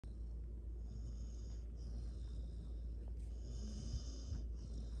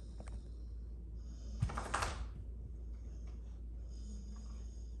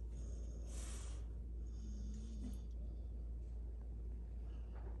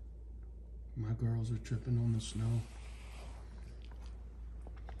My girls are tripping on the snow.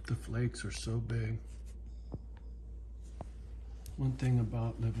 The flakes are so big. One thing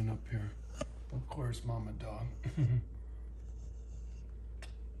about living up here, of course, Mama Dog.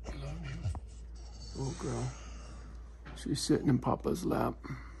 I love you. Little girl. She's sitting in Papa's lap,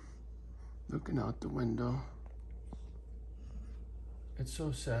 looking out the window. It's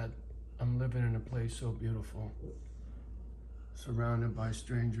so sad. I'm living in a place so beautiful, surrounded by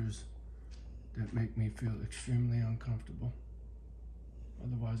strangers that make me feel extremely uncomfortable.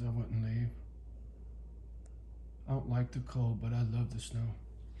 Otherwise, I wouldn't leave. I don't like the cold, but I love the snow.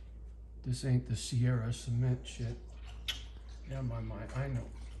 This ain't the Sierra cement shit. Yeah, my mind, I know.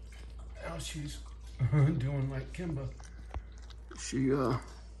 Now she's doing like Kimba. She,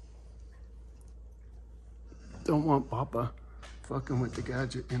 don't want Papa fucking with the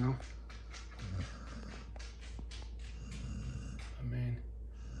gadget, you know? I mean,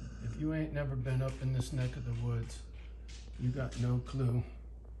 if you ain't never been up in this neck of the woods, you got no clue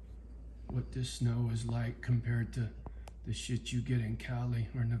what this snow is like compared to the shit you get in Cali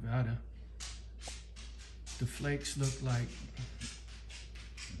or Nevada. The flakes look like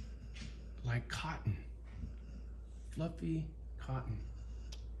cotton. Fluffy cotton.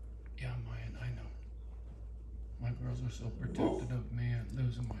 Yeah, Mayan, I know. My girls are so protective of me and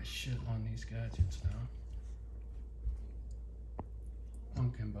losing my shit on these gadgets now.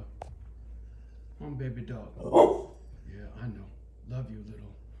 On Kimba. On baby dog. Yeah, I know. Love you,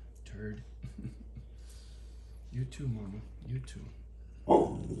 little turd. You too, Mama. You too.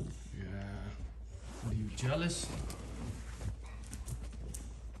 Yeah. Are you jealous?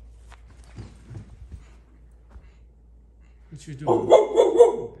 What you doing?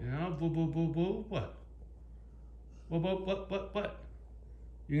 Yeah, boo, boo, boo, boo. What? What?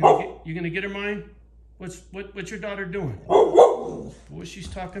 You gonna get her mine? What's your daughter doing? Boy, she's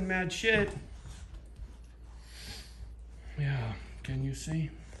talking mad shit. Yeah, can you see?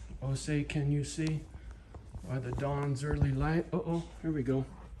 Oh, say, can you see? By the dawn's early light. Uh-oh, here we go.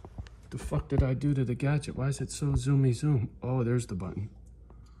 The fuck did I do to the gadget? Why is it so zoomy zoom? Oh, there's the button.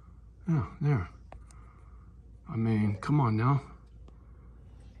 Oh, there. I mean, come on now.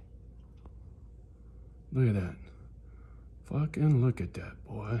 Look at that. Fucking look at that,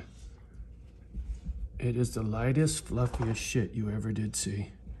 boy. It is the lightest, fluffiest shit you ever did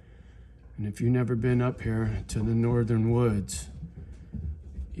see. And if you've never been up here to the northern woods,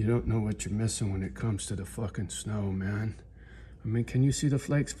 you don't know what you're missing when it comes to the fucking snow, man. I mean, can you see the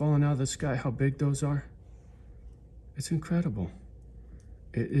flakes falling out of the sky, how big those are? It's incredible.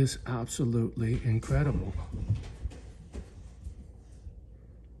 It is absolutely incredible.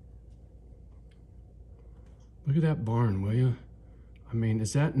 Look at that barn, will you? I mean,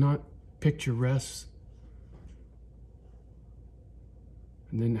 is that not picturesque?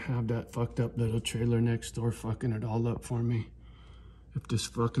 And then have that fucked up little trailer next door fucking it all up for me. If this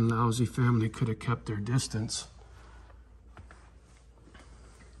fucking lousy family could have kept their distance,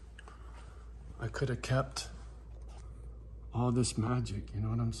 I could have kept all this magic, you know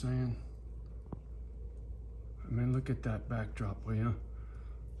what I'm saying? I mean, look at that backdrop, will you?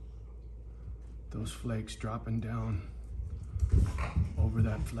 Those flakes dropping down over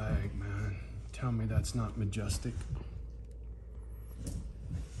that flag, man. Tell me that's not majestic.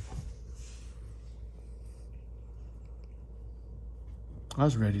 I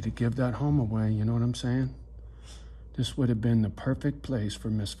was ready to give that home away, you know what I'm saying? This would have been the perfect place for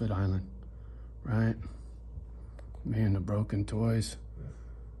Misfit Island, right? Me and the broken toys.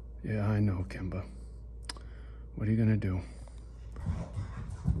 Yeah, I know, Kimba. What are you gonna do?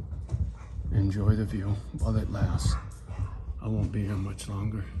 Enjoy the view while it lasts. I won't be here much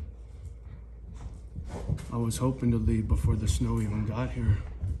longer. I was hoping to leave before the snow even got here.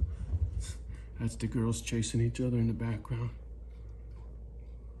 That's the girls chasing each other in the background.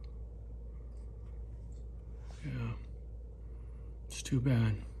 Yeah, it's too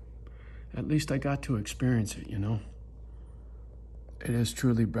bad. At least I got to experience it, you know? It is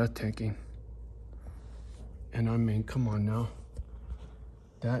truly breathtaking. And I mean, come on now.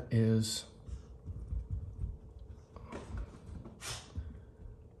 That is...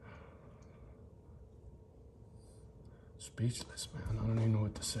 speechless, man. I don't even know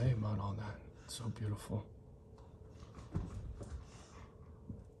what to say about all that. It's so beautiful.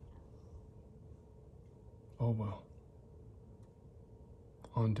 Oh well.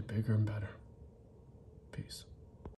 On to bigger and better. Peace.